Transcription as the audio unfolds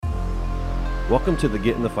Welcome to the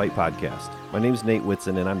Get in the Fight podcast. My name is Nate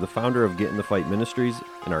Whitson, and I'm the founder of Get in the Fight Ministries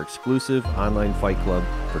and our exclusive online fight club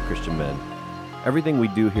for Christian men. Everything we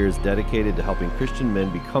do here is dedicated to helping Christian men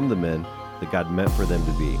become the men that God meant for them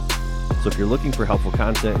to be. So if you're looking for helpful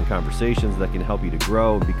content and conversations that can help you to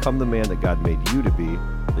grow and become the man that God made you to be,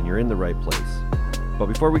 then you're in the right place. But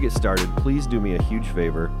before we get started, please do me a huge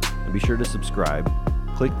favor and be sure to subscribe,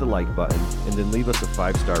 click the like button, and then leave us a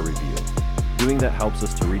 5-star review. Doing that helps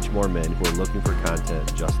us to reach more men who are looking for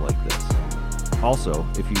content just like this. Also,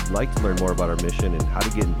 if you'd like to learn more about our mission and how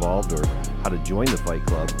to get involved or how to join the Fight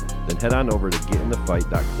Club, then head on over to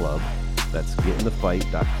getinthefight.club. That's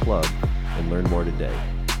getinthefight.club and learn more today.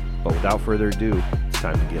 But without further ado, it's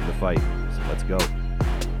time to get in the fight. So let's go.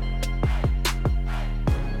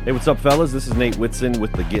 Hey, what's up, fellas? This is Nate Whitson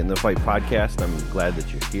with the Get in the Fight podcast. I'm glad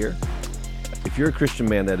that you're here. If you're a Christian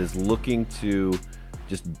man that is looking to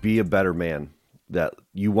just be a better man, that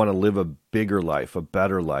you want to live a bigger life, a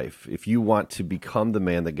better life, if you want to become the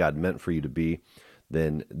man that God meant for you to be,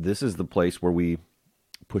 then this is the place where we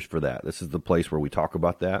push for that. This is the place where we talk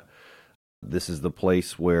about that. This is the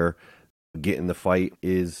place where Get in the Fight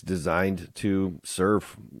is designed to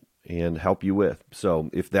serve and help you with. So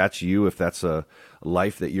if that's you, if that's a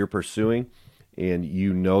life that you're pursuing, and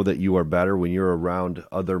you know that you are better when you're around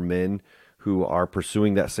other men who are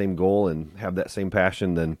pursuing that same goal and have that same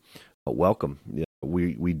passion, then welcome. Yeah,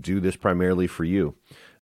 we do this primarily for you.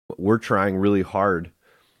 We're trying really hard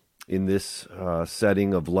in this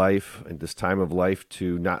setting of life, and this time of life,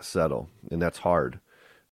 to not settle, and that's hard.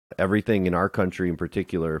 Everything in our country in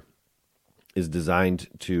particular is designed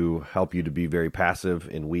to help you to be very passive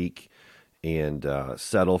and weak and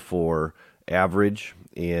settle for average,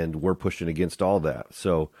 and we're pushing against all that.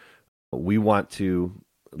 So we want to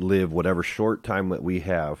live whatever short time that we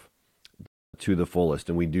have to the fullest,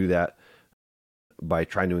 and we do that by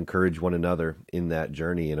trying to encourage one another in that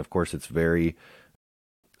journey. And of course, it's very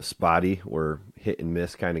spotty. We're hit and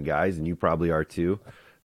miss kind of guys, and you probably are too,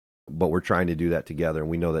 but we're trying to do that together, and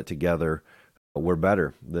we know that together we're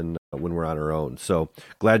better than when we're on our own. So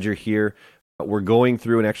glad you're here. We're going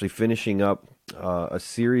through and actually finishing up a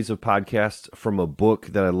series of podcasts from a book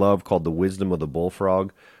that I love called The Wisdom of the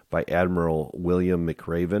Bullfrog by Admiral William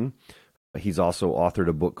McRaven. He's also authored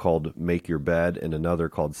a book called Make Your Bed and another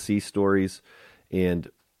called Sea Stories.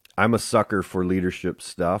 And I'm a sucker for leadership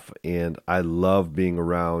stuff, and I love being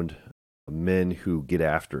around men who get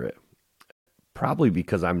after it. Probably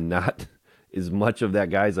because I'm not as much of that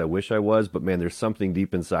guy as I wish I was, but man, there's something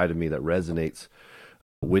deep inside of me that resonates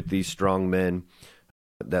with these strong men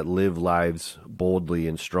that live lives boldly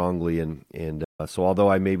and strongly. And so although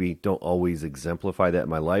I maybe don't always exemplify that in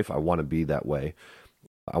my life, I want to be that way.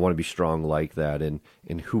 I want to be strong like that. And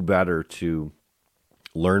who better to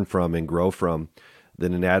learn from and grow from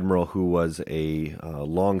than an admiral who was a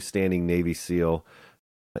long-standing Navy SEAL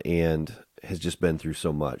and has just been through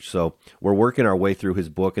so much. So we're working our way through his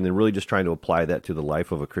book and then really just trying to apply that to the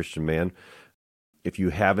life of a Christian man. If you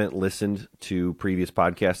haven't listened to previous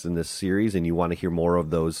podcasts in this series and you want to hear more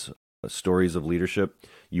of those stories of leadership,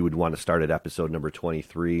 you would want to start at episode number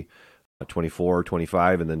 23, 24,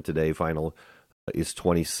 25, and then today final is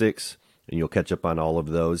 26, and you'll catch up on all of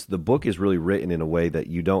those. The book is really written in a way that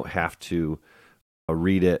you don't have to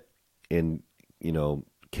read it and,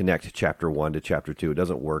 connect chapter 1 to chapter 2. It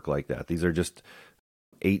doesn't work like that. These are just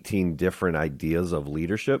 18 different ideas of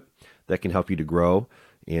leadership that can help you to grow.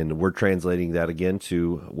 And we're translating that again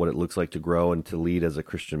to what it looks like to grow and to lead as a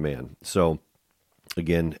Christian man. So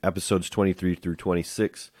again, episodes 23 through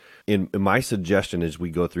 26. And my suggestion as we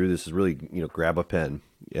go through this is really, grab a pen.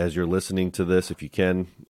 As you're listening to this, if you can,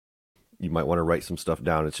 you might want to write some stuff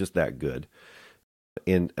down. It's just that good.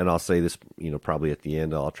 And I'll say this, probably at the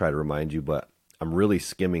end, I'll try to remind you, but I'm really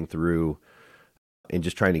skimming through and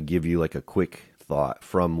just trying to give you like a quick thought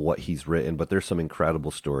from what he's written, but there's some incredible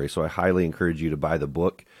stories. So I highly encourage you to buy the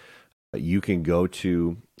book. You can go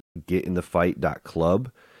to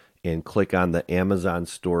getinthefight.club and click on the Amazon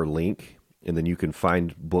store link, and then you can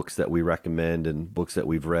find books that we recommend and books that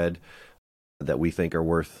we've read that we think are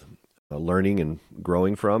worth learning and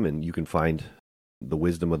growing from. And you can find The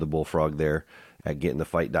Wisdom of the Bullfrog there at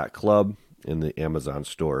getinthefight.club in the Amazon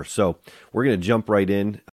store. So we're going to jump right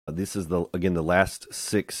in. This is the last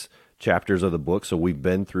 6 chapters of the book. So we've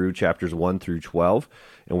been through chapters 1 through 12,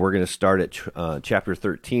 and we're going to start at chapter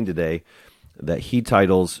 13 today that he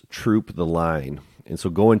titles Troop the Line. And so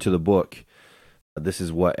go into the book. This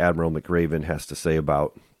is what Admiral McRaven has to say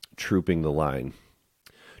about trooping the line.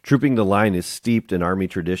 Trooping the line is steeped in Army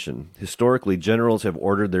tradition. Historically, generals have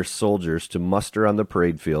ordered their soldiers to muster on the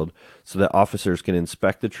parade field so that officers can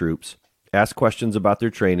inspect the troops Ask questions about their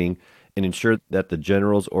training and ensure that the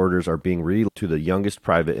general's orders are being relayed to the youngest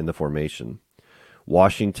private in the formation.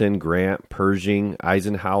 Washington, Grant, Pershing,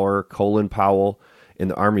 Eisenhower, Colin Powell, and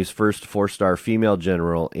the Army's first four-star female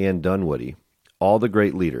general, Ann Dunwoody, all the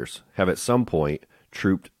great leaders, have at some point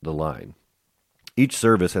trooped the line. Each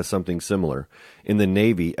service has something similar. In the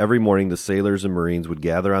Navy, every morning the sailors and Marines would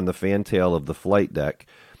gather on the fantail of the flight deck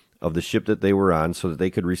of the ship that they were on so that they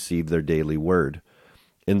could receive their daily word.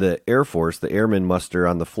 In the Air Force, the airmen muster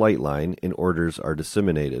on the flight line and orders are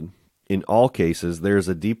disseminated. In all cases, there is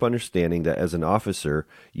a deep understanding that as an officer,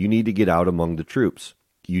 you need to get out among the troops.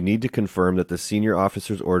 You need to confirm that the senior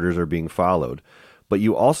officer's orders are being followed, but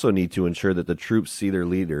you also need to ensure that the troops see their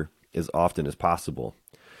leader as often as possible.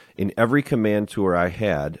 In every command tour I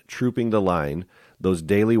had, trooping the line, those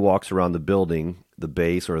daily walks around the building, the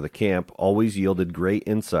base, or the camp always yielded great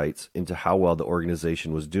insights into how well the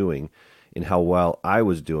organization was doing and how well I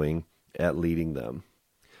was doing at leading them.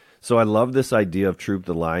 So I love this idea of troop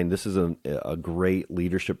the line. This is a great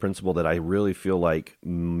leadership principle that I really feel like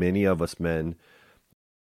many of us men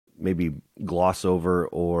maybe gloss over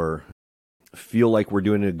or feel like we're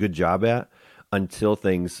doing a good job at until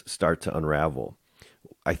things start to unravel.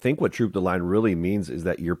 I think what troop the line really means is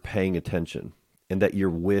that you're paying attention and that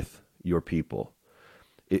you're with your people.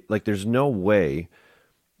 There's no way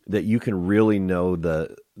that you can really know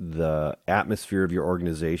the atmosphere of your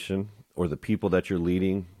organization or the people that you're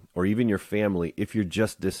leading or even your family if you're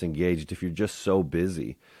just disengaged, if you're just so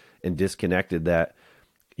busy and disconnected that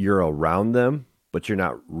you're around them, but you're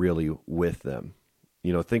not really with them.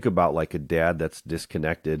 Think about like a dad that's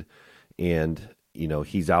disconnected and,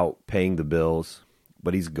 he's out paying the bills,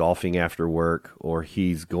 but he's golfing after work or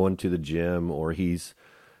he's going to the gym or he's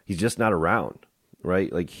just not around,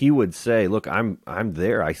 right? Like he would say, look, I'm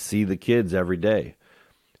there. I see the kids every day,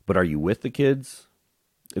 but are you with the kids?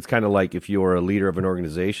 It's kind of like if you're a leader of an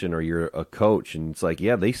organization or you're a coach and it's like,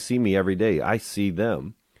 yeah, they see me every day. I see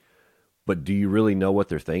them. But do you really know what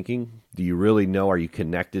they're thinking? Do you really know, are you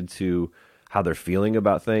connected to how they're feeling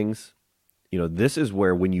about things? This is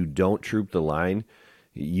where when you don't troop the line,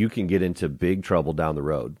 you can get into big trouble down the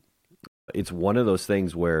road. It's one of those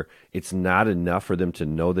things where it's not enough for them to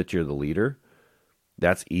know that you're the leader.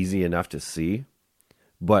 That's easy enough to see.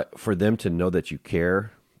 But for them to know that you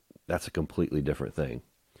care, that's a completely different thing.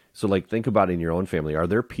 So think about in your own family. Are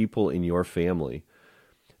there people in your family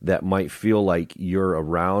that might feel like you're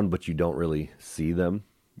around, but you don't really see them?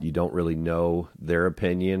 You don't really know their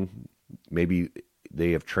opinion. Maybe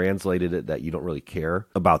they have translated it that you don't really care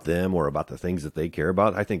about them or about the things that they care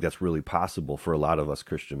about. I think that's really possible for a lot of us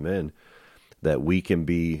Christian men, that we can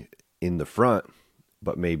be in the front,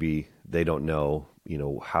 but maybe they don't know,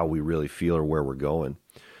 how we really feel or where we're going.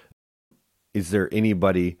 Is there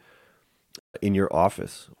anybody in your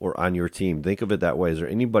office or on your team? Think of it that way. Is there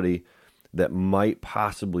anybody that might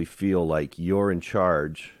possibly feel like you're in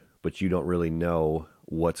charge, but you don't really know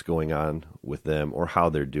what's going on with them or how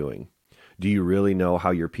they're doing? Do you really know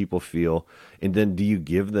how your people feel? And then do you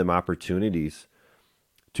give them opportunities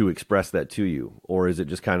to express that to you? Or is it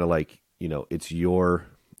just kind of like, it's your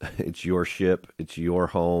ship, it's your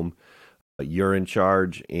home, you're in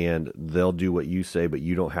charge and they'll do what you say, but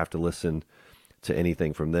you don't have to listen to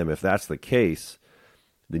anything from them? If that's the case,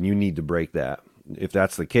 then you need to break that. If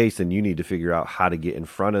that's the case, then you need to figure out how to get in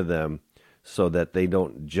front of them so that they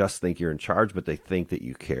don't just think you're in charge, but they think that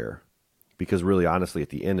you care. Because really, honestly, at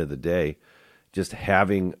the end of the day, just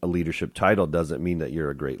having a leadership title doesn't mean that you're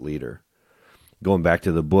a great leader. Going back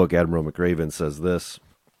to the book, Admiral McRaven says this: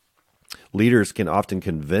 leaders can often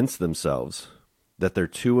convince themselves that they're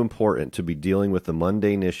too important to be dealing with the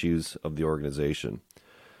mundane issues of the organization.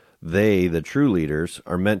 They, the true leaders,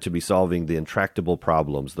 are meant to be solving the intractable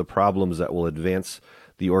problems, the problems that will advance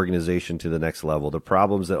the organization to the next level, the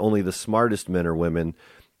problems that only the smartest men or women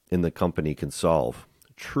in the company can solve.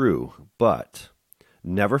 True, but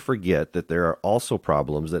never forget that there are also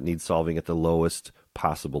problems that need solving at the lowest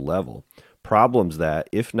possible level. Problems that,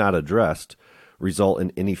 if not addressed, result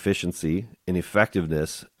in inefficiency,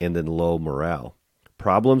 ineffectiveness, and in low morale.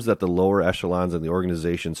 Problems that the lower echelons in the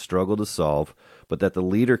organization struggle to solve, but that the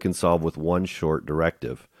leader can solve with one short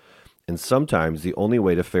directive. And sometimes the only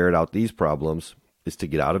way to ferret out these problems is to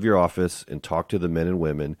get out of your office and talk to the men and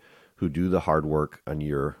women who do the hard work on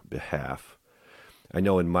your behalf. I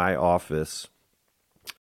know in my office,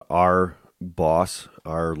 our boss,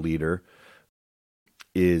 our leader,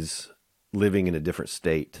 is living in a different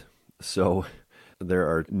state. So there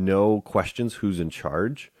are no questions who's in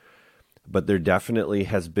charge, but there definitely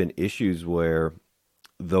has been issues where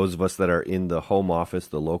those of us that are in the home office,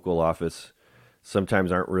 the local office, sometimes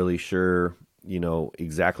aren't really sure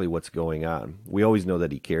exactly what's going on. We always know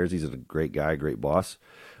that he cares. He's a great guy, great boss.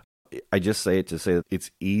 I just say it to say that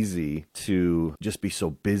it's easy to just be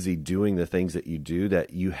so busy doing the things that you do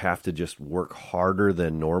that you have to just work harder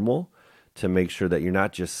than normal to make sure that you're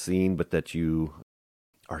not just seen, but that you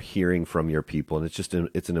are hearing from your people. And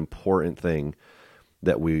it's an important thing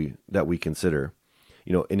that we consider.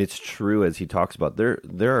 And it's true, as he talks about,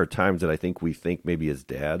 there are times that I think we think, maybe as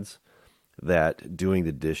dads, that doing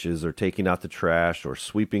the dishes or taking out the trash or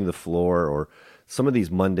sweeping the floor or some of these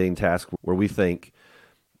mundane tasks where we think,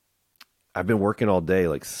 I've been working all day,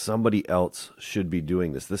 like somebody else should be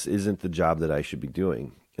doing this. This isn't the job that I should be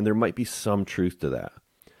doing. And there might be some truth to that.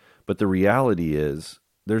 But the reality is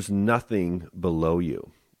there's nothing below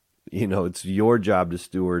you. It's your job to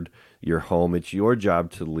steward your home. It's your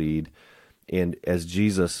job to lead. And as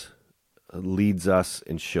Jesus leads us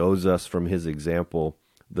and shows us from his example,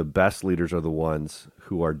 the best leaders are the ones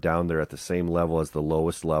who are down there at the same level as the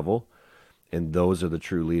lowest level. And those are the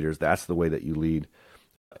true leaders. That's the way that you lead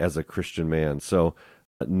as a Christian man. So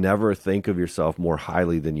never think of yourself more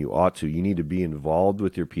highly than you ought to. You need to be involved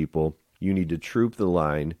with your people. You need to troop the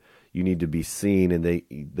line. You need to be seen, and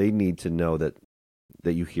they need to know that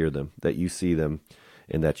you hear them, that you see them,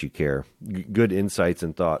 and that you care. Good insights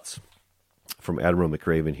and thoughts from Admiral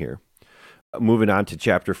McRaven here. Moving on to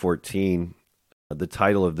chapter 14, the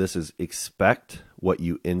title of this is Expect What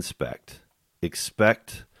You Inspect.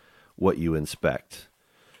 Expect what you inspect.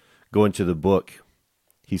 Go into the book.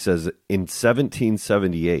 He says, in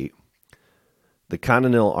 1778, the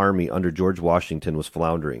Continental Army under George Washington was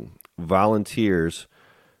floundering. Volunteers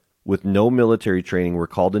with no military training were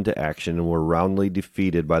called into action and were roundly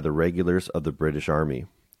defeated by the regulars of the British Army.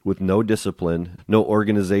 With no discipline, no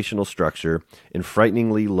organizational structure, and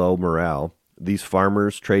frighteningly low morale, these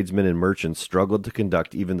farmers, tradesmen, and merchants struggled to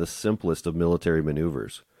conduct even the simplest of military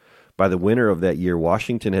maneuvers. By the winter of that year,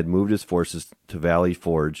 Washington had moved his forces to Valley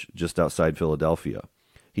Forge just outside Philadelphia.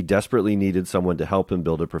 He desperately needed someone to help him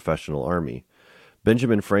build a professional army.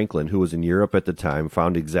 Benjamin Franklin, who was in Europe at the time,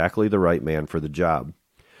 found exactly the right man for the job.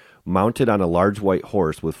 Mounted on a large white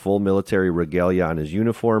horse with full military regalia on his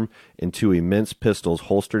uniform and two immense pistols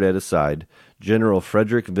holstered at his side, General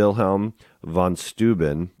Frederick Wilhelm von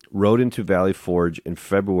Steuben rode into Valley Forge in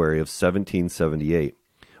February of 1778.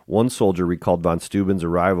 One soldier recalled von Steuben's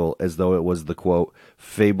arrival as though it was the, quote,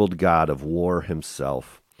 fabled god of war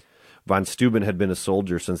himself. Von Steuben had been a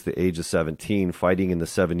soldier since the age of 17, fighting in the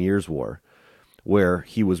 7 Years' War, where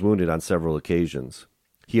he was wounded on several occasions.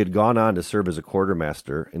 He had gone on to serve as a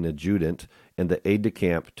quartermaster, an adjutant, and the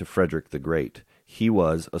aide-de-camp to Frederick the Great. He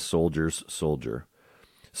was a soldier's soldier.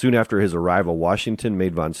 Soon after his arrival, Washington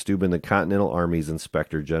made von Steuben the Continental Army's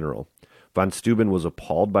Inspector General. Von Steuben was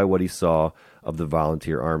appalled by what he saw of the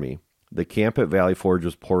volunteer army. The camp at Valley Forge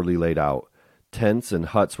was poorly laid out. Tents and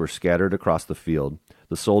huts were scattered across the field.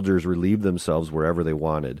 The soldiers relieved themselves wherever they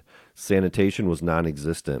wanted. Sanitation was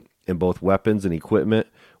non-existent, and both weapons and equipment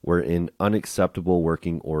were in unacceptable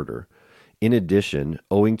working order. In addition,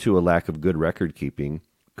 owing to a lack of good record-keeping,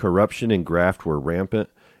 corruption and graft were rampant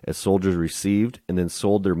as soldiers received and then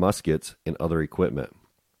sold their muskets and other equipment.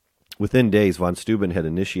 Within days, von Steuben had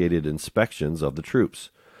initiated inspections of the troops,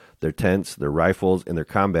 their tents, their rifles, and their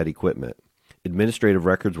combat equipment. Administrative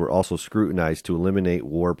records were also scrutinized to eliminate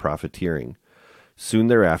war profiteering. Soon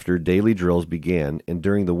thereafter, daily drills began, and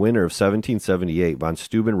during the winter of 1778, von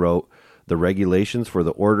Steuben wrote the Regulations for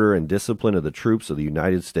the Order and Discipline of the Troops of the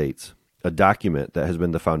United States, a document that has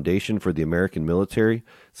been the foundation for the American military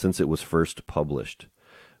since it was first published.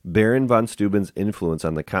 Baron von Steuben's influence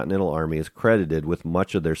on the Continental Army is credited with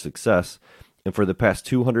much of their success, and for the past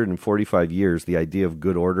 245 years, the idea of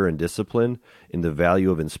good order and discipline and the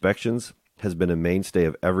value of inspections has been a mainstay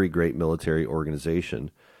of every great military organization,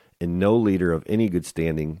 and no leader of any good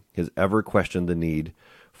standing has ever questioned the need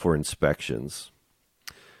for inspections.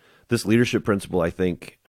 This leadership principle, I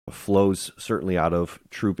think, flows certainly out of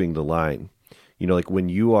trooping the line. Like when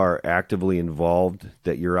you are actively involved,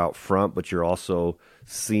 that you're out front, but you're also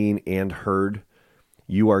seen and heard,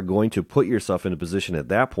 you are going to put yourself in a position at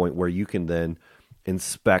that point where you can then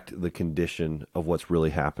inspect the condition of what's really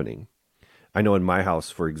happening. I know in my house,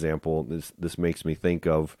 for example, this makes me think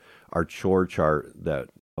of our chore chart that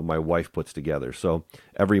my wife puts together. So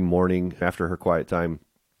every morning after her quiet time,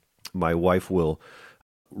 my wife will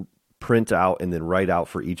print out and then write out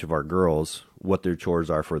for each of our girls what their chores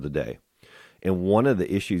are for the day. And one of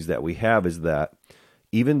the issues that we have is that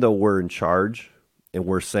even though we're in charge and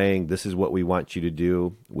we're saying this is what we want you to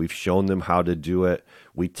do, we've shown them how to do it,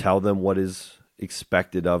 we tell them what is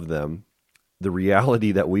expected of them, the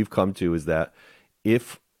reality that we've come to is that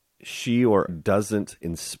if she or doesn't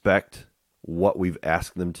inspect what we've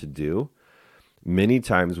asked them to do, many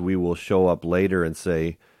times we will show up later and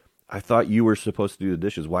say, I thought you were supposed to do the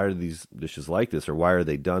dishes. Why are these dishes like this? Or why are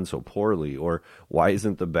they done so poorly? Or why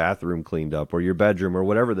isn't the bathroom cleaned up, or your bedroom, or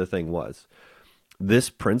whatever the thing was? This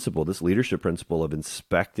principle, this leadership principle of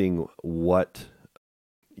inspecting what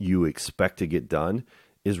you expect to get done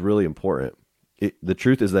is really important. The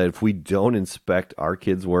truth is that if we don't inspect our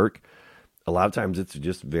kids' work, a lot of times it's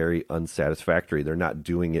just very unsatisfactory. They're not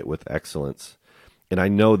doing it with excellence. And I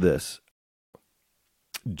know this,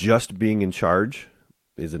 just being in charge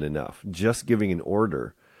isn't enough. Just giving an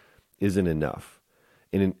order isn't enough.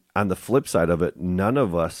 And on the flip side of it, none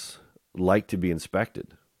of us like to be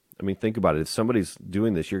inspected. I mean, think about it. If somebody's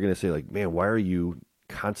doing this, you're going to say like, man, why are you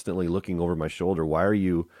constantly looking over my shoulder? Why are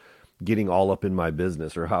you getting all up in my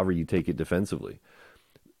business, or however you take it defensively?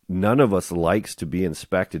 None of us likes to be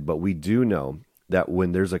inspected, but we do know that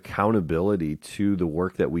when there's accountability to the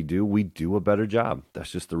work that we do a better job.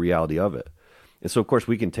 That's just the reality of it. And so, of course,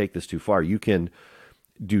 we can take this too far. You can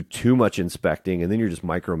do too much inspecting, and then you're just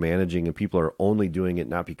micromanaging, and people are only doing it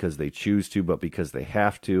not because they choose to, but because they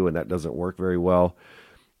have to, and that doesn't work very well.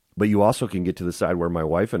 But you also can get to the side where my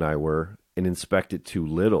wife and I were and inspect it too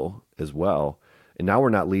little as well. And now we're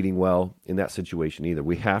not leading well in that situation either.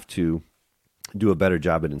 We have to do a better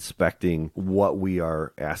job at inspecting what we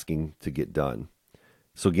are asking to get done.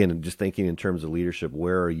 So again, just thinking in terms of leadership,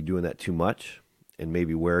 where are you doing that too much? And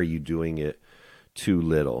maybe where are you doing it too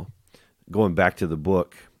little? Going back to the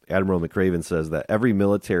book, Admiral McRaven says that every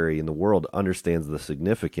military in the world understands the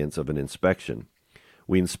significance of an inspection.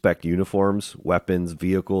 We inspect uniforms, weapons,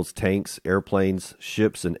 vehicles, tanks, airplanes,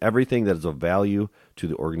 ships, and everything that is of value to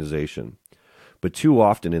the organization. But too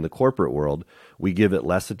often in the corporate world, we give it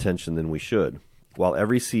less attention than we should. While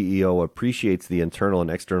every CEO appreciates the internal and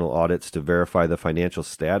external audits to verify the financial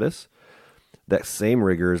status, that same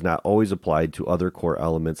rigor is not always applied to other core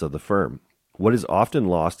elements of the firm. What is often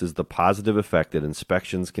lost is the positive effect that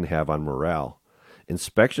inspections can have on morale.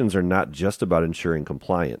 Inspections are not just about ensuring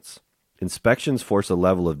compliance. Inspections force a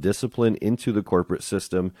level of discipline into the corporate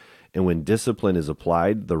system, and when discipline is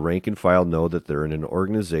applied, the rank and file know that they're in an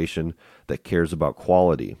organization that cares about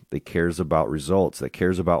quality, that cares about results, that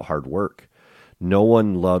cares about hard work. No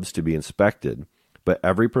one loves to be inspected, but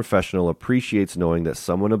every professional appreciates knowing that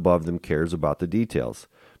someone above them cares about the details,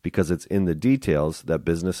 because it's in the details that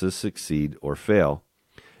businesses succeed or fail.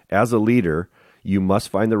 As a leader, you must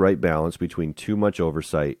find the right balance between too much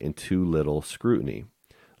oversight and too little scrutiny.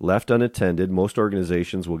 Left unattended, most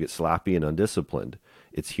organizations will get sloppy and undisciplined.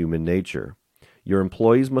 It's human nature. Your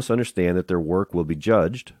employees must understand that their work will be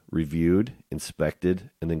judged, reviewed, inspected,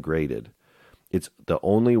 and then graded. It's the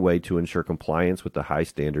only way to ensure compliance with the high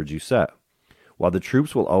standards you set. While the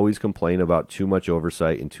troops will always complain about too much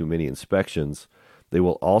oversight and too many inspections, they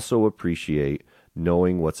will also appreciate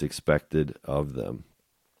knowing what's expected of them.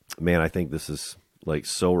 Man, I think this is like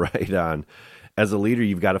so right on. As a leader,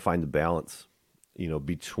 you've got to find the balance,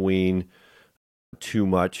 between too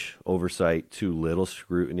much oversight, too little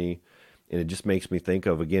scrutiny. And it just makes me think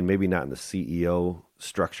of, again, maybe not in the CEO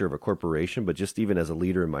structure of a corporation, but just even as a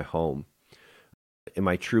leader in my home. Am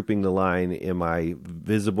I trooping the line? Am I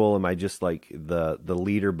visible? Am I just like the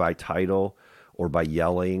leader by title or by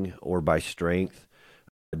yelling or by strength?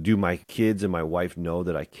 Do my kids and my wife know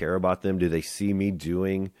that I care about them? Do they see me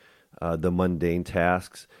doing the mundane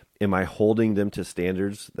tasks? Am I holding them to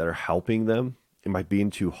standards that are helping them? Am I being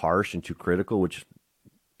too harsh and too critical, which,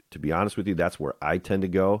 to be honest with you, that's where I tend to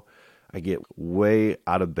go. I get way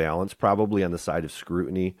out of balance, probably on the side of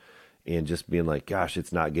scrutiny and just being like, gosh,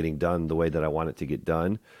 it's not getting done the way that I want it to get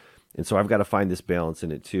done. And so I've got to find this balance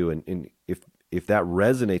in it too. And if that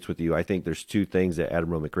resonates with you, I think there's two things that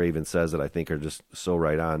Admiral McRaven says that I think are just so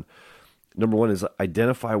right on. Number one is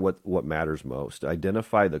identify what matters most.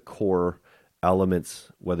 Identify the core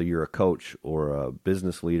elements, whether you're a coach or a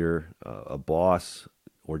business leader, a boss,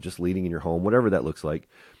 or just leading in your home, whatever that looks like.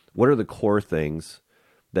 What are the core things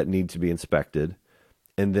that need to be inspected?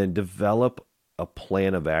 And then develop a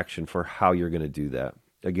plan of action for how you're going to do that.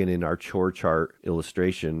 Again, in our chore chart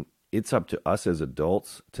illustration, it's up to us as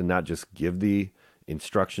adults to not just give the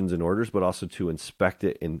instructions and orders, but also to inspect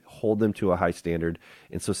it and hold them to a high standard.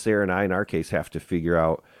 And so Sarah and I, in our case, have to figure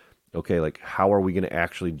out, okay, like how are we going to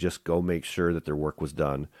actually just go make sure that their work was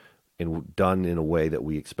done and done in a way that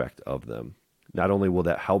we expect of them. Not only will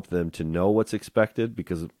that help them to know what's expected,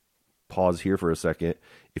 because pause here for a second,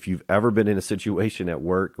 if you've ever been in a situation at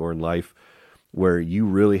work or in life where you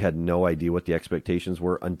really had no idea what the expectations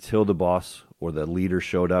were until the boss or the leader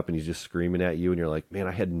showed up and he's just screaming at you and you're like, man,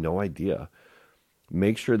 I had no idea.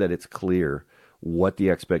 Make sure that it's clear what the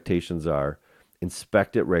expectations are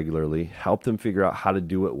inspect it regularly, help them figure out how to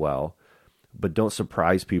do it well, but don't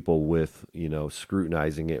surprise people with,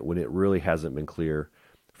 scrutinizing it when it really hasn't been clear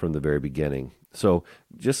from the very beginning. So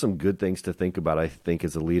just some good things to think about, I think,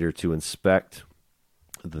 as a leader, to inspect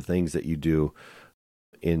the things that you do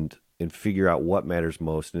and figure out what matters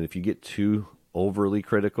most. And if you get too overly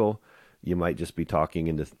critical, you might just be talking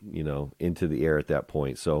into the air at that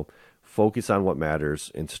point. So focus on what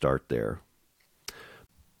matters and start there.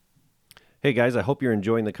 Hey guys, I hope you're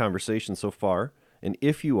enjoying the conversation so far. And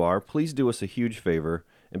if you are, please do us a huge favor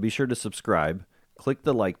and be sure to subscribe, click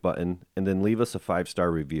the like button, and then leave us a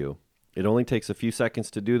 5-star review. It only takes a few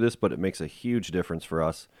seconds to do this, but it makes a huge difference for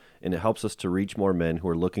us, and it helps us to reach more men who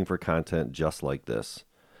are looking for content just like this.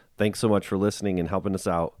 Thanks so much for listening and helping us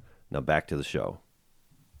out. Now back to the show.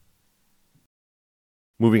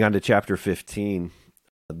 Moving on to chapter 15.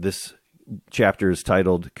 This chapter is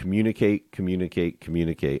titled Communicate, Communicate,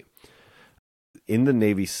 Communicate. In the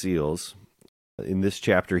Navy SEALs, in this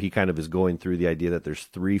chapter, he kind of is going through the idea that there's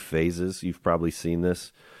 3 phases. You've probably seen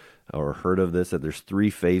this or heard of this, that there's 3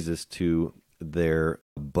 phases to their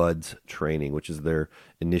BUDS training, which is their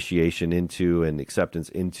initiation into and acceptance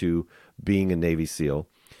into being a Navy SEAL.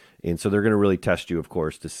 And so they're going to really test you, of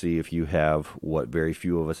course, to see if you have what very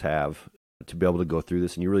few of us have to be able to go through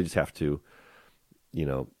this. And you really just have to,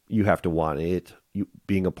 you have to want it. You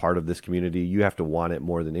being a part of this community, you have to want it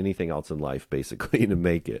more than anything else in life, basically, to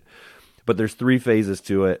make it. But there's 3 phases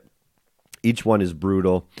to it. Each one is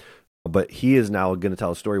brutal. But he is now going to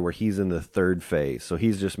tell a story where he's in the 3rd phase. So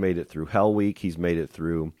he's just made it through Hell Week. He's made it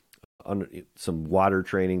through some water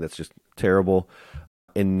training that's just terrible.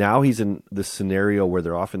 And now he's in this scenario where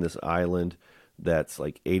they're off in this island that's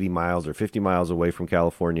like 80 miles or 50 miles away from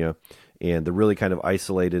California. And they're really kind of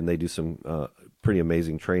isolated, and they do some pretty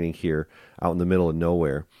amazing training here out in the middle of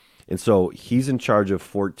nowhere. And so he's in charge of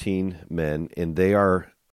 14 men, and they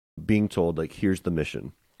are being told, like, here's the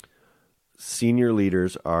mission. Senior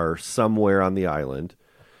leaders are somewhere on the island.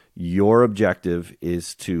 Your objective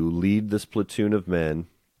is to lead this platoon of men.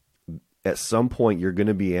 At some point, you're going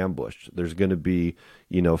to be ambushed. There's going to be,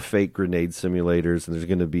 fake grenade simulators, and there's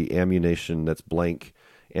going to be ammunition that's blank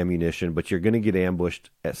ammunition, but you're going to get ambushed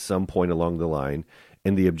at some point along the line.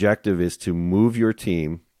 And the objective is to move your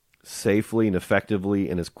team safely and effectively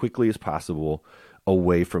and as quickly as possible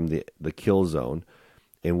away from the kill zone.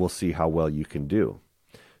 And we'll see how well you can do.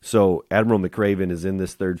 So Admiral McRaven is in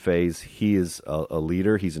this 3rd phase. He is a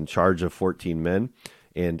leader. He's in charge of 14 men.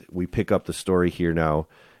 And we pick up the story here now,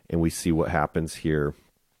 and we see what happens here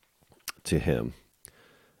to him.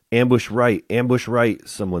 Ambush right,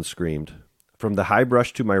 someone screamed. From the high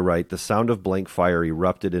brush to my right, the sound of blank fire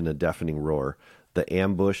erupted in a deafening roar. The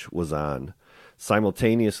ambush was on.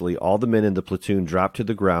 Simultaneously, all the men in the platoon dropped to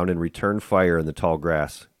the ground and returned fire in the tall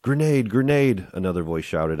grass. Grenade, grenade, another voice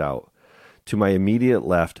shouted out. To my immediate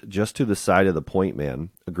left, just to the side of the point man,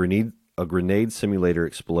 a grenade simulator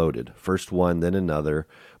exploded, first one, then another,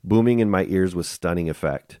 booming in my ears with stunning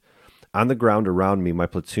effect. On the ground around me, my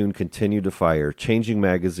platoon continued to fire, changing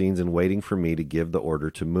magazines and waiting for me to give the order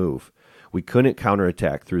to move. We couldn't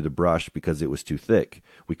counterattack through the brush because it was too thick.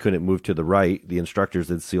 We couldn't move to the right. The instructors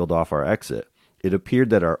had sealed off our exit. It appeared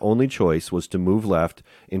that our only choice was to move left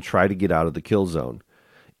and try to get out of the kill zone.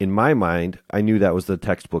 In my mind, I knew that was the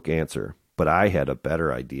textbook answer, but I had a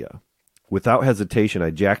better idea. Without hesitation, I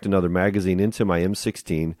jacked another magazine into my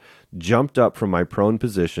M16, jumped up from my prone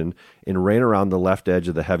position, and ran around the left edge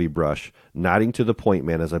of the heavy brush, nodding to the point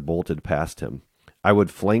man as I bolted past him. I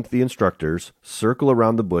would flank the instructors, circle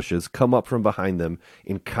around the bushes, come up from behind them,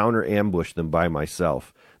 and counter-ambush them by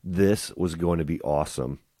myself. This was going to be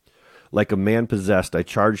awesome. Like a man possessed, I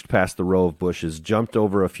charged past the row of bushes, jumped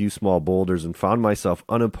over a few small boulders, and found myself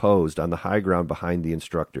unopposed on the high ground behind the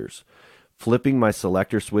instructors. Flipping my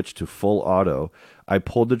selector switch to full auto, I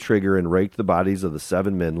pulled the trigger and raked the bodies of the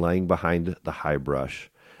 7 men lying behind the high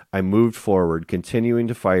brush. I moved forward, continuing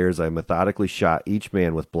to fire as I methodically shot each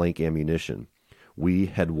man with blank ammunition. We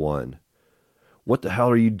had won. "What the hell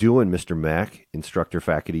are you doing, Mr. Mack?" Instructor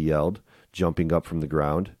Faculty yelled, jumping up from the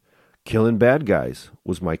ground. "Killing bad guys,"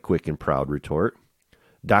 was my quick and proud retort.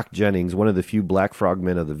 Doc Jennings, one of the few black frog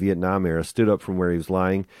men of the Vietnam era, stood up from where he was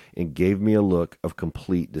lying and gave me a look of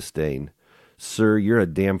complete disdain. "Sir, you're a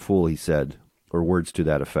damn fool," he said, or words to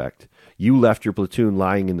that effect. "You left your platoon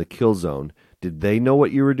lying in the kill zone. Did they know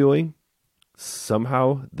what you were doing?"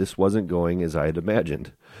 Somehow, this wasn't going as I had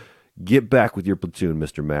imagined. "Get back with your platoon,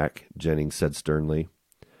 Mr. Mack," Jennings said sternly.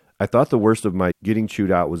 I thought the worst of my getting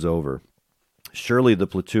chewed out was over. Surely the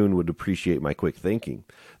platoon would appreciate my quick thinking.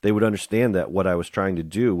 They would understand that what I was trying to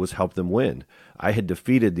do was help them win. I had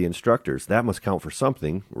defeated the instructors. That must count for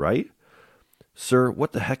something, right? Sir,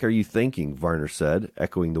 what the heck are you thinking? Varner said,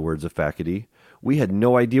 echoing the words of faculty. We had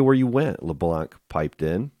no idea where you went, LeBlanc piped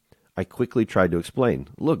in. I quickly tried to explain.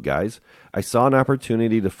 Look, guys, I saw an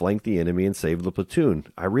opportunity to flank the enemy and save the platoon.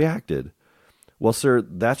 I reacted. Well, sir,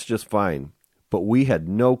 that's just fine, but we had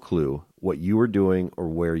no clue what you were doing or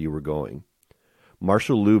where you were going.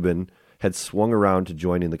 Marshal Lubin had swung around to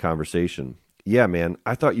join in the conversation. Yeah, man,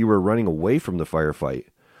 I thought you were running away from the firefight.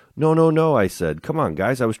 No, I said. Come on,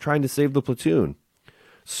 guys, I was trying to save the platoon.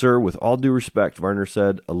 Sir, with all due respect, Varner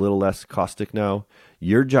said, a little less caustic now,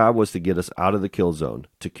 your job was to get us out of the kill zone,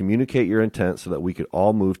 to communicate your intent so that we could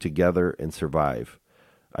all move together and survive.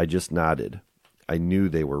 I just nodded. I knew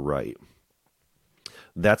they were right.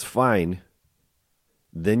 That's fine.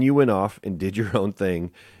 Then you went off and did your own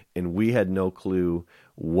thing, and we had no clue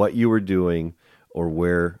what you were doing or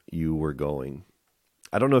where you were going.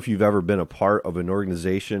 I don't know if you've ever been a part of an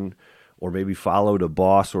organization or maybe followed a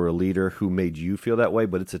boss or a leader who made you feel that way,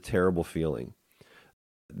 but it's a terrible feeling.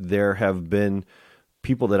 There have been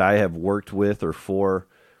people that I have worked with or for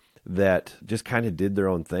that just kind of did their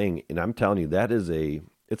own thing. And I'm telling you,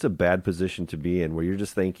 it's a bad position to be in, where you're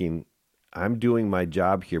just thinking, I'm doing my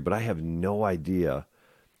job here, but I have no idea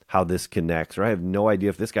how this connects, or I have no idea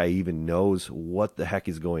if this guy even knows what the heck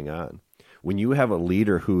is going on. When you have a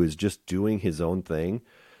leader who is just doing his own thing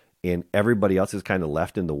and everybody else is kind of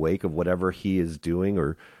left in the wake of whatever he is doing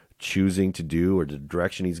or choosing to do or the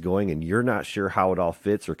direction he's going, and you're not sure how it all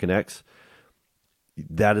fits or connects,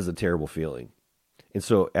 that is a terrible feeling. And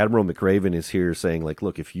so Admiral McRaven is here saying, like,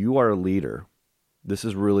 look, if you are a leader, this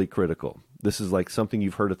is really critical. This is like something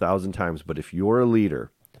you've heard 1,000 times, but if you're a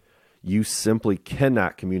leader, you simply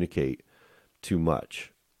cannot communicate too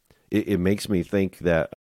much. It makes me think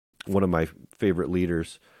that one of my favorite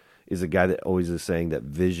leaders is a guy that always is saying that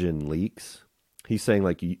vision leaks. He's saying,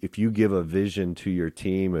 like, if you give a vision to your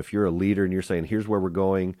team, if you're a leader and you're saying, here's where we're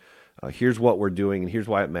going, here's what we're doing, and here's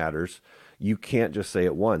why it matters, you can't just say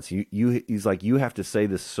it once. He's like, you have to say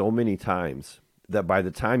this so many times that by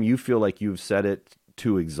the time you feel like you've said it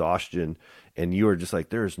to exhaustion and you are just like,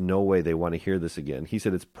 there's no way they want to hear this again. He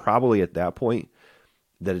said it's probably at that point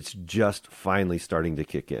that it's just finally starting to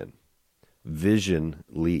kick in. Vision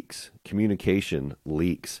leaks, communication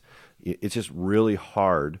leaks. It's just really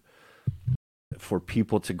hard for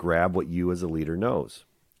people to grab what you as a leader knows.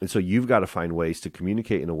 And so you've got to find ways to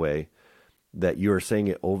communicate in a way that you are saying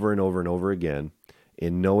it over and over and over again,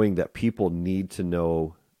 and knowing that people need to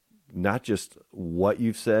know not just what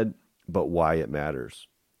you've said, but why it matters.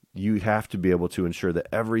 You have to be able to ensure that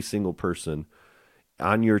every single person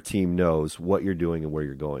on your team knows what you're doing and where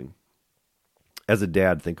you're going. As a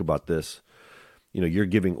dad, think about this. You're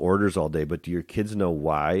giving orders all day, but do your kids know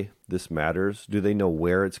why this matters? Do they know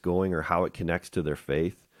where it's going or how it connects to their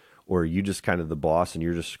faith? Or are you just kind of the boss and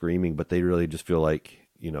you're just screaming, but they really just feel like,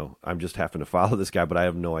 I'm just having to follow this guy, but I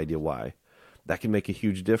have no idea why. That can make a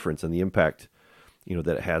huge difference in the impact,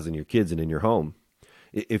 that it has in your kids and in your home.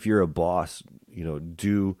 If you're a boss,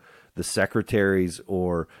 do the secretaries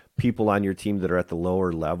or people on your team that are at the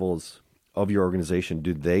lower levels of your organization,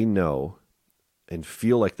 do they know and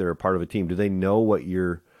feel like they're a part of a team? Do they know what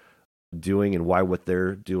you're doing and why what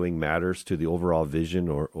they're doing matters to the overall vision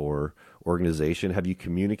or organization? Have you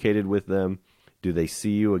communicated with them? Do they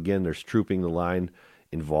see you? Again, there's trooping the line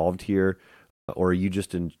involved here. Or are you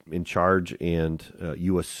just in charge and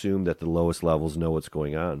you assume that the lowest levels know what's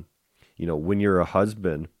going on? When you're a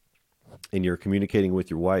husband and you're communicating with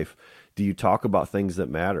your wife, do you talk about things that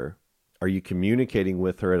matter? Are you communicating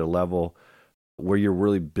with her at a level where you're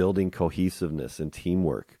really building cohesiveness and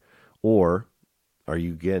teamwork? Or are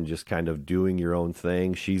you, again, just kind of doing your own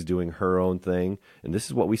thing? She's doing her own thing. And this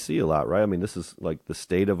is what we see a lot, right? I mean, this is like the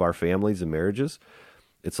state of our families and marriages.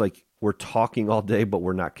 It's like we're talking all day, but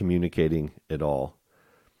we're not communicating at all.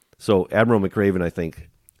 So Admiral McRaven, I think,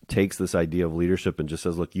 takes this idea of leadership and just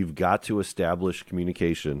says, look, you've got to establish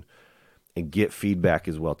communication and get feedback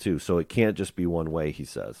as well, too. So it can't just be one way, he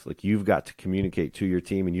says. Like, you've got to communicate to your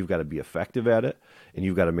team, and you've got to be effective at it, and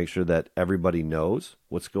you've got to make sure that everybody knows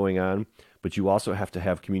what's going on, but you also have to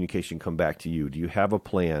have communication come back to you. Do you have a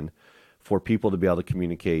plan for people to be able to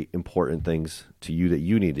communicate important things to you that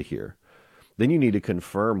you need to hear? Then you need to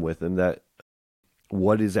confirm with them that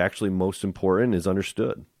what is actually most important is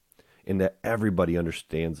understood and that everybody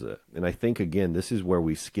understands it. And I think, again, this is where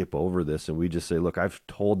we skip over this and we just say, look, I've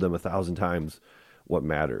told them 1,000 times what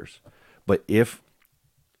matters. But if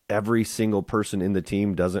every single person in the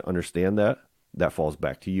team doesn't understand that, that falls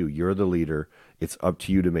back to you. You're the leader. It's up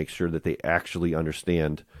to you to make sure that they actually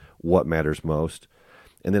understand what matters most.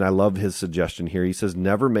 And then I love his suggestion here. He says,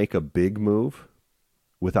 never make a big move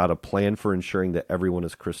without a plan for ensuring that everyone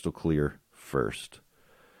is crystal clear first.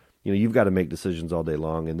 You've got to make decisions all day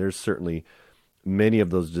long, and there's certainly many of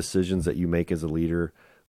those decisions that you make as a leader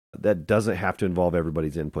that doesn't have to involve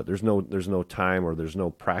everybody's input. There's no time or there's no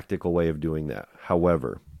practical way of doing that.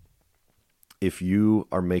 However, if you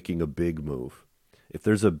are making a big move, if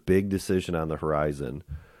there's a big decision on the horizon,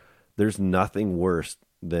 there's nothing worse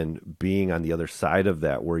than being on the other side of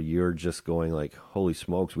that, where you're just going like, holy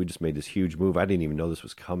smokes, we just made this huge move. I didn't even know this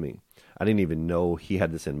was coming. I didn't even know he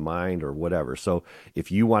had this in mind or whatever. So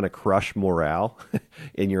if you want to crush morale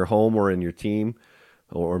in your home or in your team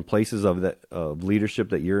or in places of leadership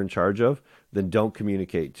that you're in charge of, then don't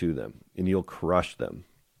communicate to them and you'll crush them.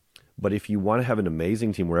 But if you want to have an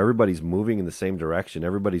amazing team where everybody's moving in the same direction,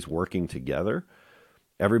 everybody's working together,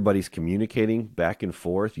 everybody's communicating back and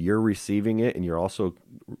forth, you're receiving it and you're also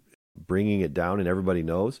bringing it down and everybody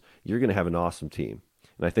knows, you're going to have an awesome team.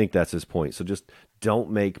 And I think that's his point. So just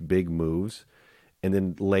don't make big moves and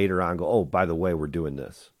then later on go, oh, by the way, we're doing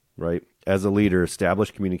this, right? As a leader,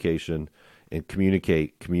 establish communication and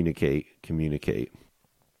communicate.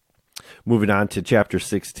 Moving on to chapter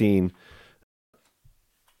 16,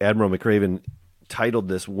 Admiral McRaven titled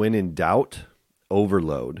this, When in Doubt,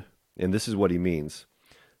 Overload. And this is what he means.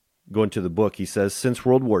 Going to the book, he says, since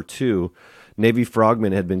World War II, Navy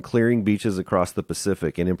frogmen had been clearing beaches across the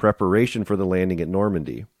Pacific and in preparation for the landing at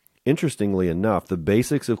Normandy. Interestingly enough, the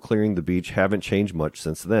basics of clearing the beach haven't changed much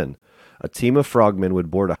since then. A team of frogmen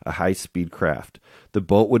would board a high-speed craft. The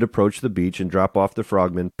boat would approach the beach and drop off the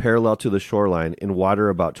frogmen parallel to the shoreline in water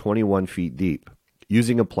about 21 feet deep.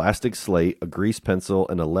 Using a plastic slate, a grease pencil,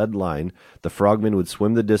 and a lead line, the frogmen would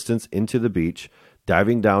swim the distance into the beach,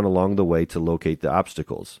 diving down along the way to locate the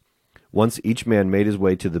obstacles. Once each man made his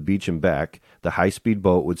way to the beach and back, the high-speed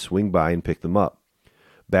boat would swing by and pick them up.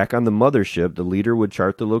 Back on the mothership, the leader would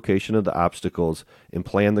chart the location of the obstacles and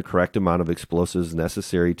plan the correct amount of explosives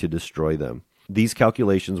necessary to destroy them. These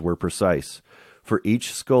calculations were precise. For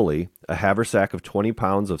each scully, a haversack of 20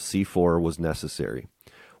 pounds of C4 was necessary.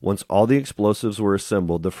 Once all the explosives were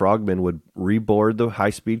assembled, the frogmen would reboard the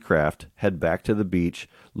high-speed craft, head back to the beach,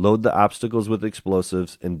 load the obstacles with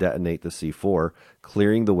explosives, and detonate the C4,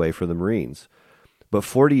 clearing the way for the Marines. But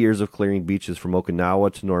 40 years of clearing beaches from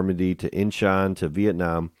Okinawa to Normandy to Incheon to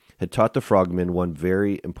Vietnam had taught the frogmen one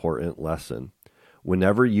very important lesson.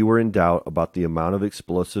 Whenever you were in doubt about the amount of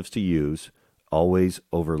explosives to use, always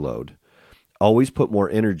overload. Always put more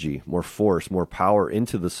energy, more force, more power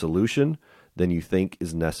into the solution than you think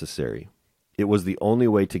is necessary. It was the only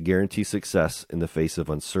way to guarantee success in the face of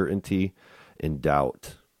uncertainty and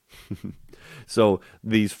doubt. So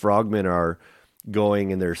these frogmen are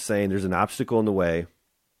going and they're saying there's an obstacle in the way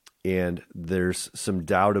and there's some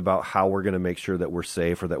doubt about how we're going to make sure that we're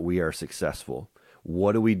safe or that we are successful.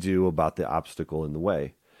 What do we do about the obstacle in the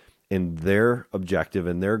way? And their objective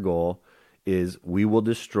and their goal is we will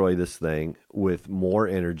destroy this thing with more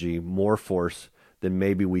energy, more force than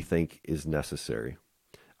maybe we think is necessary.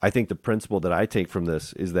 I think the principle that I take from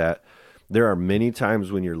this is that there are many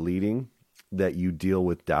times when you're leading that you deal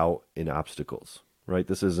with doubt and obstacles, right?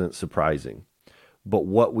 This isn't surprising. But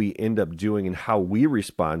what we end up doing and how we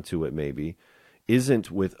respond to it maybe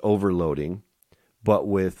isn't with overloading, but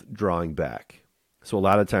with drawing back. So a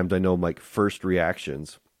lot of times I know my first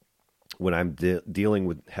reactions when I'm dealing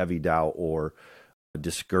with heavy doubt or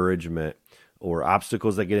discouragement or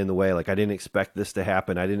obstacles that get in the way, like I didn't expect this to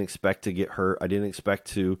happen. I didn't expect to get hurt. I didn't expect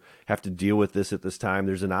to have to deal with this at this time.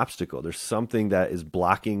 There's an obstacle. There's something that is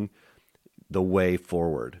blocking the way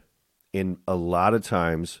forward. And a lot of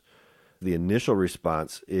times the initial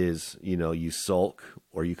response is, you sulk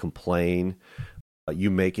or you complain.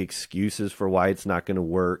 You make excuses for why it's not going to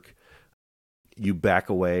work. You back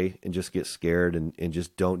away and just get scared and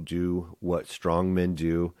just don't do what strong men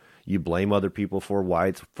do. You blame other people for why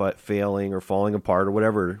it's failing or falling apart or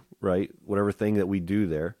whatever, right? Whatever thing that we do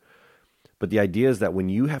there. But the idea is that when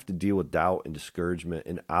you have to deal with doubt and discouragement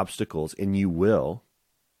and obstacles, and you will,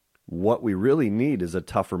 what we really need is a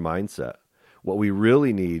tougher mindset. What we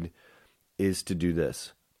really need is to do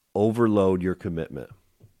this. Overload your commitment.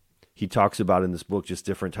 He talks about in this book just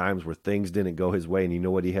different times where things didn't go his way, and you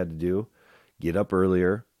know what he had to do? Get up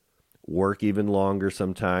earlier, work even longer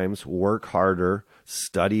sometimes, work harder,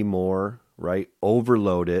 study more, right?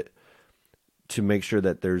 Overload it to make sure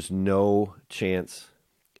that there's no chance,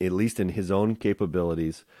 at least in his own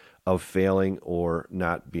capabilities, of failing or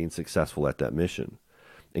not being successful at that mission.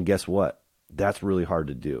 And guess what? That's really hard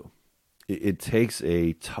to do. It takes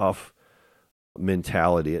a tough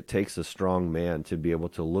mentality. It takes a strong man to be able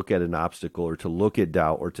to look at an obstacle or to look at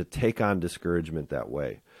doubt or to take on discouragement that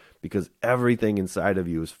way, because everything inside of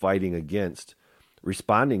you is fighting against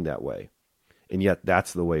responding that way. And yet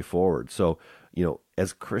that's the way forward. So,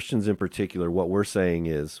 as Christians in particular, what we're saying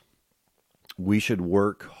is we should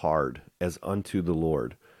work hard as unto the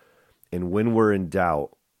Lord. And when we're in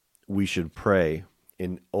doubt, we should pray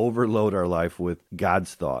and overload our life with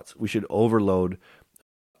God's thoughts. We should overload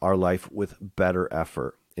our life with better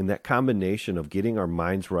effort. And that combination of getting our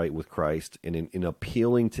minds right with Christ and in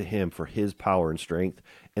appealing to him for his power and strength,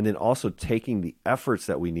 and then also taking the efforts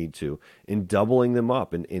that we need to and doubling them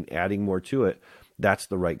up and adding more to it, that's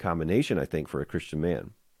the right combination, I think, for a Christian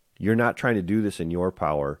man. You're not trying to do this in your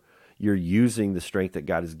power. You're using the strength that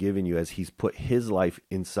God has given you as he's put his life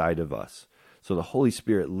inside of us. So the Holy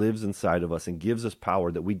Spirit lives inside of us and gives us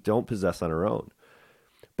power that we don't possess on our own.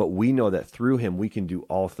 But we know that through him we can do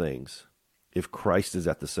all things. If Christ is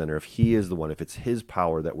at the center, if he is the one, if it's his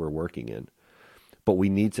power that we're working in. But we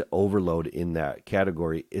need to overload in that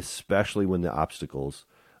category, especially when the obstacles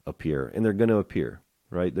appear. And they're going to appear,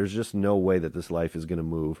 right? There's just no way that this life is going to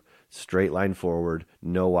move straight line forward,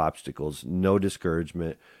 no obstacles, no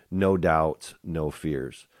discouragement, no doubts, no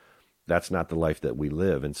fears. That's not the life that we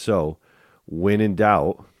live. And so, when in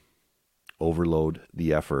doubt, overload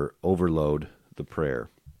the effort, overload the prayer.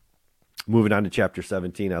 Moving on to chapter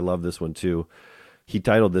 17, I love this one too. He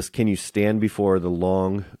titled this, Can You Stand Before the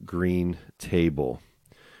Long Green Table?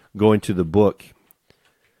 Going to the book,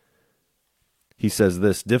 he says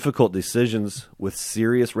this, difficult decisions with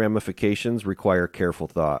serious ramifications require careful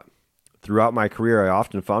thought. Throughout my career, I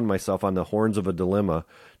often found myself on the horns of a dilemma,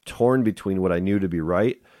 torn between what I knew to be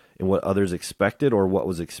right and what others expected or what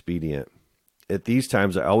was expedient. At these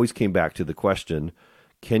times, I always came back to the question,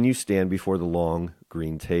 can you stand before the long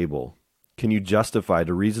green table? Can you justify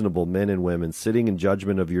to reasonable men and women sitting in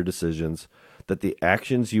judgment of your decisions that the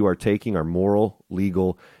actions you are taking are moral,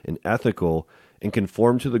 legal, and ethical and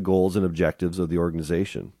conform to the goals and objectives of the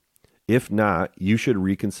organization? If not, you should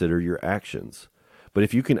reconsider your actions. But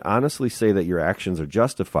if you can honestly say that your actions are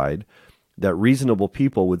justified, that reasonable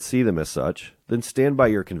people would see them as such, then stand by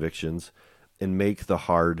your convictions and make the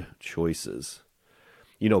hard choices.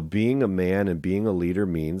 Being a man and being a leader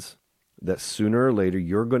means that sooner or later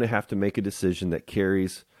you're going to have to make a decision that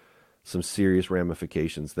carries some serious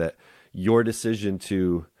ramifications, that your decision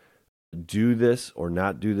to do this or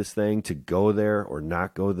not do this thing, to go there or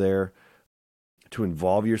not go there, to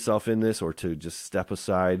involve yourself in this or to just step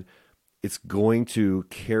aside, it's going to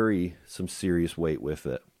carry some serious weight with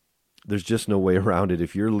it. There's just no way around it.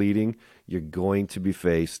 If you're leading, you're going to be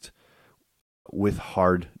faced with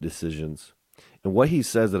hard decisions. And what he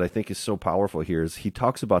says that I think is so powerful here is he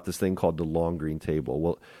talks about this thing called the long green table.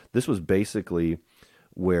 Well, this was basically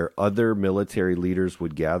where other military leaders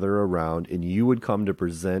would gather around and you would come to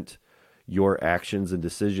present your actions and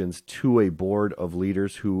decisions to a board of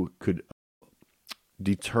leaders who could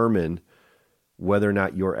determine whether or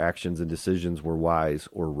not your actions and decisions were wise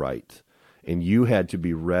or right. And you had to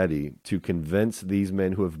be ready to convince these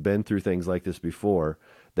men who have been through things like this before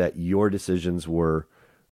that your decisions were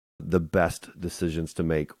the best decisions to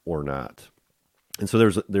make or not. And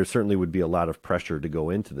so there certainly would be a lot of pressure to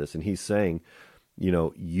go into this. And he's saying,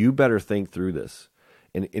 you better think through this.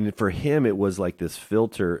 And for him, it was like this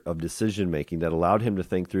filter of decision making that allowed him to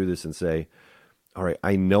think through this and say, all right,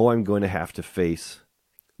 I know I'm going to have to face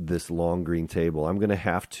this long green table. I'm going to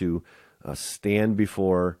have to stand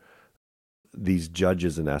before these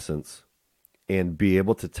judges, in essence, and be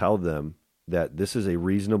able to tell them that this is a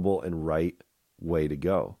reasonable and right way to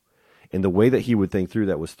go. And the way that he would think through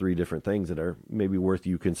that was three different things that are maybe worth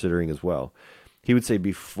you considering as well. He would say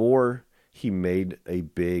before he made a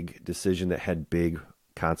big decision that had big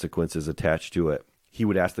consequences attached to it, he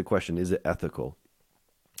would ask the question, is it ethical?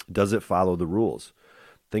 Does it follow the rules?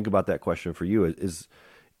 Think about that question for you. Is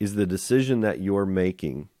the decision that you're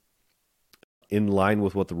making in line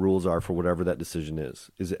with what the rules are for whatever that decision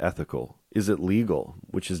is? Is it ethical? Is it legal?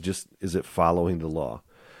 Which is just, is it following the law?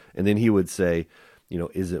 And then he would say,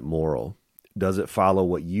 is it moral? Does it follow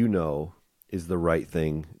what you know is the right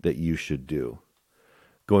thing that you should do?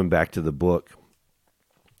 Going back to the book,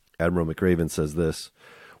 Admiral McRaven says this,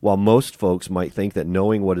 while most folks might think that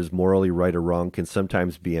knowing what is morally right or wrong can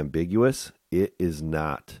sometimes be ambiguous, it is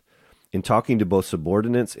not. In talking to both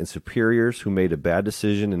subordinates and superiors who made a bad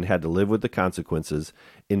decision and had to live with the consequences,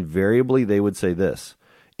 invariably they would say this,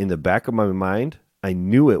 in the back of my mind, I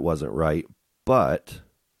knew it wasn't right, but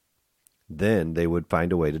then they would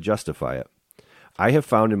find a way to justify it. I have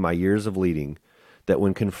found in my years of leading that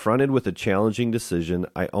when confronted with a challenging decision,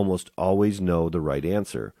 I almost always know the right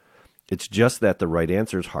answer. It's just that the right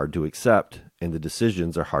answer is hard to accept and the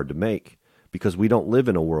decisions are hard to make because we don't live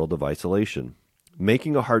in a world of isolation.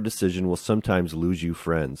 Making a hard decision will sometimes lose you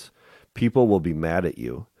friends. People will be mad at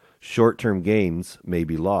you. Short-term gains may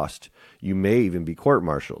be lost. You may even be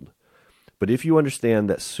court-martialed. But if you understand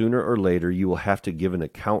that sooner or later you will have to give an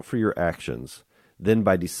account for your actions, then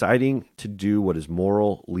by deciding to do what is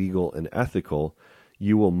moral, legal, and ethical,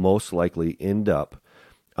 you will most likely end up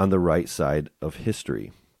on the right side of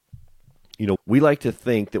history. We like to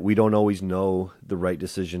think that we don't always know the right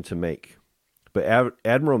decision to make. But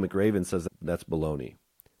Admiral McRaven says that's baloney.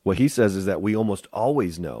 What he says is that we almost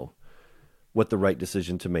always know what the right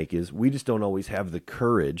decision to make is. We just don't always have the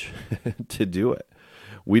courage to do it.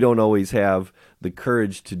 We don't always have the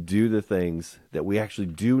courage to do the things that we actually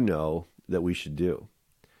do know that we should do.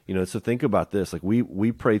 So think about this. Like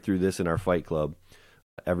we pray through this in our fight club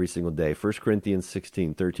every single day. 1 Corinthians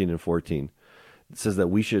 16, 13, and 14. It says that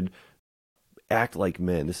we should act like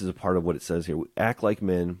men. This is a part of what it says here. Act like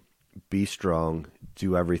men, be strong,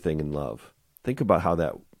 do everything in love. Think about how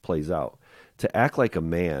that plays out. To act like a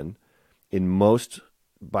man, in most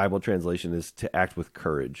Bible translation, is to act with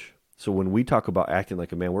courage. So when we talk about acting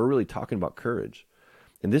like a man, we're really talking about courage.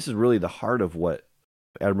 And this is really the heart of what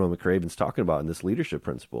Admiral McRaven's talking about in this leadership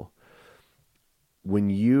principle. When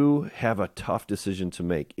you have a tough decision to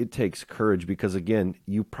make, it takes courage because, again,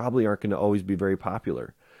 you probably aren't going to always be very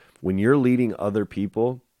popular. When you're leading other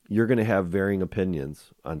people, you're going to have varying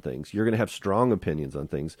opinions on things. You're going to have strong opinions on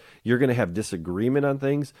things. You're going to have disagreement on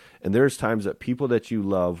things. And there's times that people that you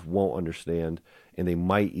love won't understand, and they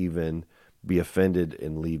might even be offended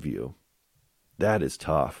and leave you. That is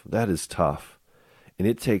tough. That is tough. And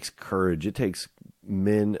it takes courage. It takes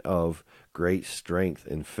men of great strength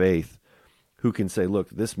and faith who can say, look,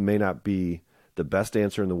 this may not be the best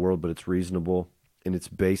answer in the world, but it's reasonable, and it's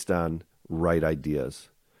based on right ideas.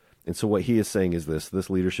 And so what he is saying is this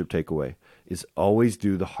leadership takeaway is always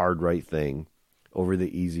do the hard right thing over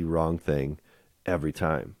the easy wrong thing every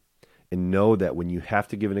time. And know that when you have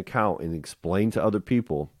to give an account and explain to other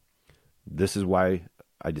people, this is why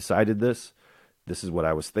I decided this is what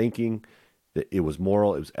I was thinking, that it was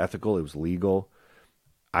moral, it was ethical, it was legal.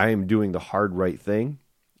 I am doing the hard right thing,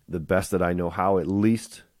 the best that I know how. At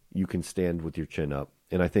least you can stand with your chin up.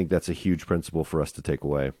 And I think that's a huge principle for us to take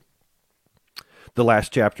away. The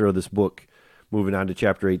last chapter of this book, moving on to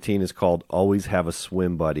chapter 18, is called Always Have a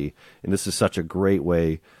Swim Buddy. And this is such a great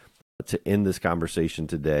way to end this conversation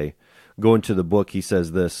today. Going to the book, he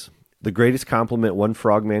says this: the greatest compliment one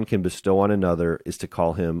frogman can bestow on another is to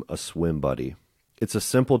call him a swim buddy. It's a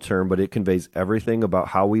simple term, but it conveys everything about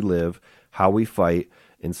how we live, how we fight,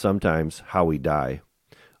 and sometimes how we die.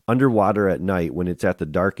 Underwater at night, when it's at the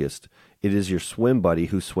darkest, it is your swim buddy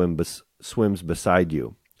who swims beside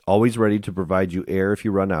you, always ready to provide you air if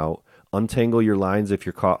you run out, untangle your lines if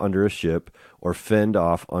you're caught under a ship, or fend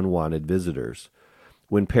off unwanted visitors.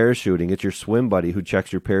 When parachuting, it's your swim buddy who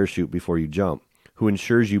checks your parachute before you jump, who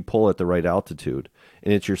ensures you pull at the right altitude,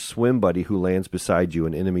 and it's your swim buddy who lands beside you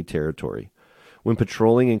in enemy territory. When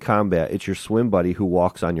patrolling in combat, it's your swim buddy who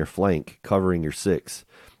walks on your flank, covering your six.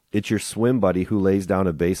 It's your swim buddy who lays down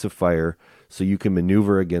a base of fire so you can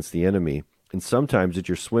maneuver against the enemy. And sometimes it's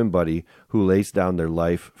your swim buddy who lays down their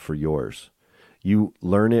life for yours. You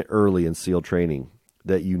learn it early in SEAL training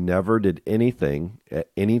that you never did anything at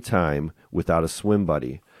any time without a swim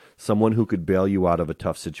buddy, someone who could bail you out of a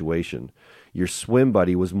tough situation. Your swim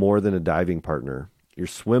buddy was more than a diving partner. Your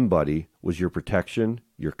swim buddy was your protection,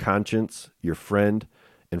 your conscience, your friend,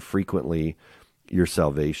 and frequently your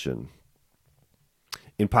salvation.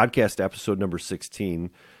 In podcast episode number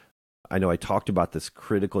 16, I know I talked about this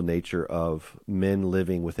critical nature of men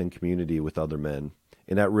living within community with other men.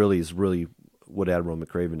 And that is what Admiral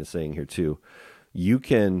McRaven is saying here too. You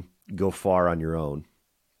can go far on your own,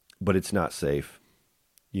 but it's not safe.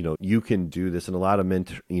 You can do this, and a lot of men,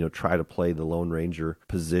 try to play the Lone Ranger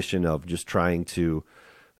position of just trying to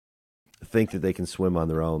think that they can swim on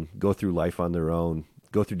their own, go through life on their own,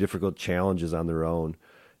 go through difficult challenges on their own.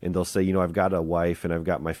 And they'll say, I've got a wife and I've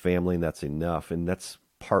got my family, and that's enough. And that's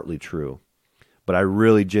partly true. But I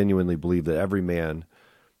really genuinely believe that every man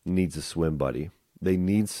needs a swim buddy. They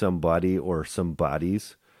need somebody or some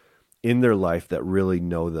buddies in their life that really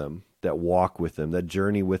know them, that walk with them, that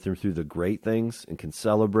journey with them through the great things and can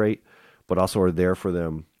celebrate, but also are there for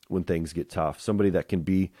them when things get tough. Somebody that can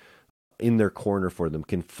be in their corner for them,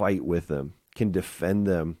 can fight with them, can defend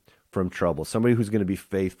them from trouble. Somebody who's going to be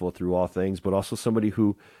faithful through all things, but also somebody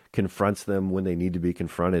who confronts them when they need to be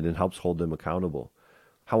confronted and helps hold them accountable.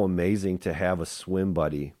 How amazing to have a swim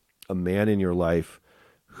buddy, a man in your life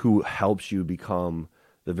who helps you become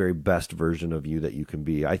the very best version of you that you can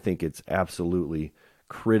be. I think it's absolutely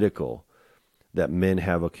critical that men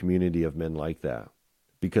have a community of men like that,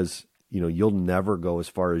 because you'll never go as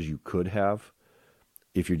far as you could have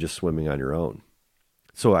if you're just swimming on your own.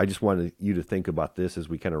 So I just wanted you to think about this as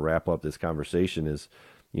we kind of wrap up this conversation is,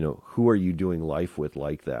 who are you doing life with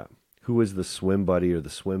like that? Who is the swim buddy or the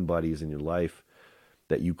swim buddies in your life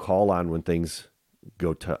that you call on when things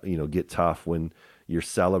get tough, when you're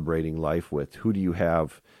celebrating life with? Who do you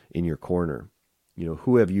have in your corner?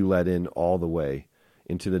 Who have you let in all the way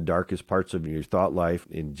into the darkest parts of your thought life,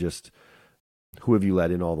 and just who have you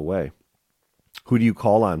let in all the way? Who do you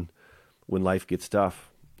call on when life gets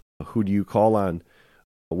tough? Who do you call on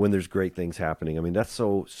when there's great things happening? I mean, that's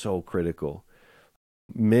so critical.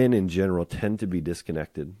 Men in general tend to be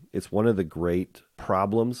disconnected. It's one of the great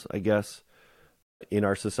problems, I guess, in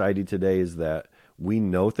our society today, is that we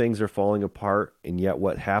know things are falling apart, and yet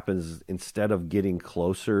what happens is, instead of getting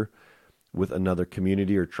closer with another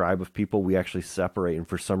community or tribe of people, we actually separate, and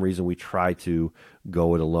for some reason we try to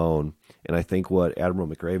go it alone. And I think what Admiral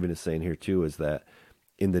McRaven is saying here too is that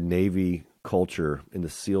in the Navy culture, in the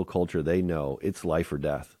SEAL culture, they know it's life or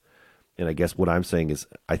death. And I guess what I'm saying is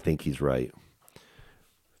I think he's right.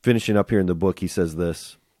 Finishing up here in the book, he says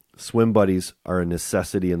this: swim buddies are a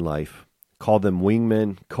necessity in life. Call them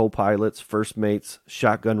wingmen, co-pilots, first mates,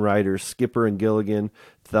 shotgun riders, Skipper and Gilligan,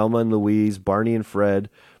 Thelma and Louise, Barney and Fred,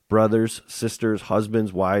 brothers, sisters,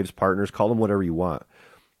 husbands, wives, partners, call them whatever you want.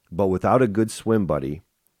 But without a good swim buddy,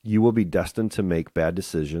 you will be destined to make bad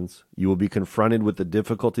decisions. You will be confronted with the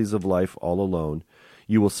difficulties of life all alone.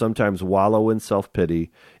 You will sometimes wallow in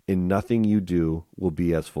self-pity, and nothing you do will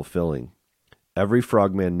be as fulfilling. Every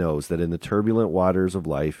frogman knows that in the turbulent waters of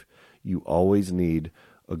life, you always need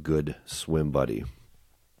a good swim buddy.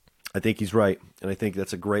 I think he's right, and I think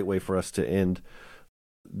that's a great way for us to end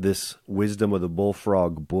this Wisdom of the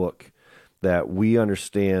Bullfrog book, that we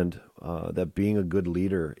understand that being a good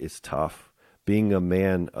leader is tough. Being a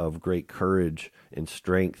man of great courage and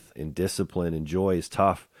strength and discipline and joy is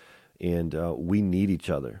tough, and we need each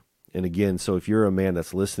other. And again, so if you're a man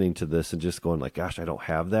that's listening to this and just going like, gosh, I don't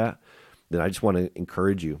have that, then I just want to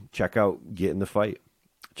encourage you. Check out Get in the Fight.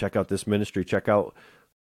 Check out this ministry. Check out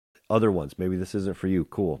other ones. Maybe this isn't for you.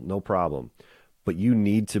 Cool, no problem. But you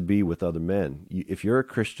need to be with other men. If you're a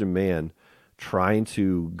Christian man trying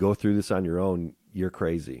to go through this on your own, you're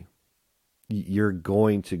crazy. You're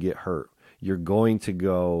going to get hurt. You're going to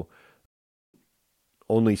go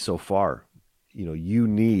only so far. We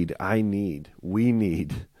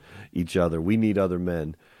need each other. We need other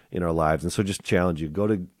men in our lives. And so just challenge you, go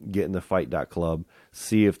to getinthefight.club,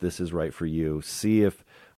 see if this is right for you. See if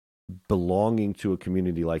belonging to a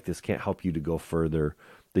community like this can't help you to go further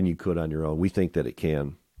than you could on your own. We think that it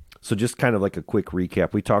can. So just kind of like a quick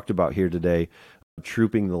recap. We talked about here today,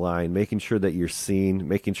 trooping the line, making sure that you're seen,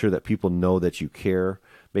 making sure that people know that you care,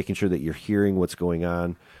 making sure that you're hearing what's going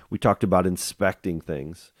on. We talked about inspecting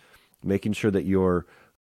things, making sure that you're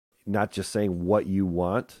not just saying what you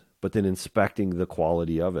want, but then inspecting the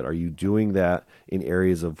quality of it. Are you doing that in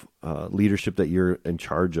areas of leadership that you're in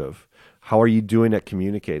charge of? How are you doing at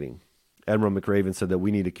communicating? Admiral McRaven said that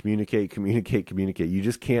we need to communicate. You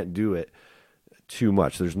just can't do it too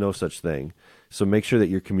much. There's no such thing. So make sure that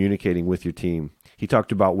you're communicating with your team. He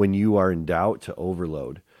talked about when you are in doubt to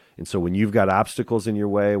overload. And so when you've got obstacles in your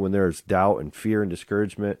way, when there's doubt and fear and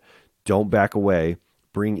discouragement, don't back away.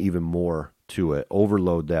 Bring even more to it.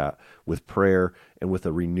 Overload that with prayer and with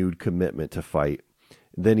a renewed commitment to fight.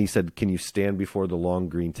 Then he said, can you stand before the long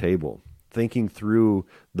green table? Thinking through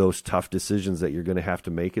those tough decisions that you're going to have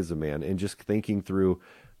to make as a man, and just thinking through,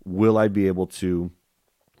 will I be able to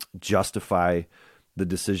justify the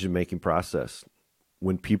decision-making process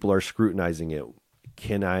when people are scrutinizing it?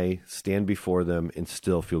 Can I stand before them and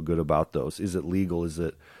still feel good about those? Is it legal? Is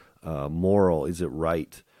it moral? Is it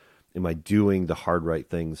right? Am I doing the hard right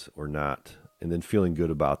things or not? And then feeling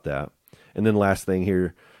good about that. And then last thing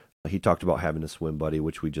here, he talked about having a swim buddy,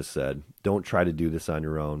 which we just said. Don't try to do this on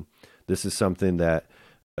your own. This is something that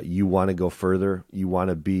you want to go further. You want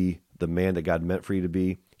to be the man that God meant for you to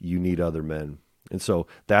be. You need other men. And so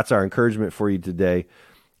that's our encouragement for you today.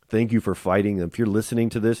 Thank you for fighting. If you're listening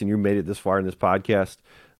to this and you made it this far in this podcast,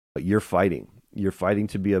 you're fighting. You're fighting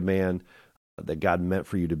to be a man that God meant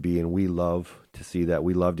for you to be. And we love to see that.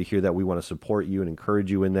 We love to hear that. We want to support you and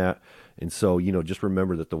encourage you in that. And so, just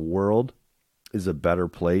remember that the world is a better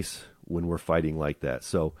place when we're fighting like that.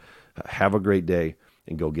 So have a great day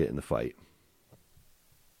and go get in the fight.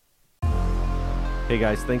 Hey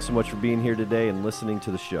guys, thanks so much for being here today and listening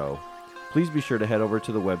to the show. Please be sure to head over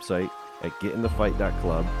to the website at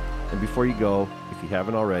getinthefight.club. And before you go, if you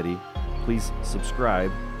haven't already, please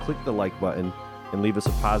subscribe, click the like button, and leave us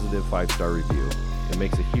a positive 5-star review. It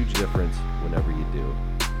makes a huge difference whenever you do.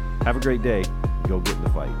 Have a great day. Go get in the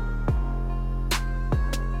fight.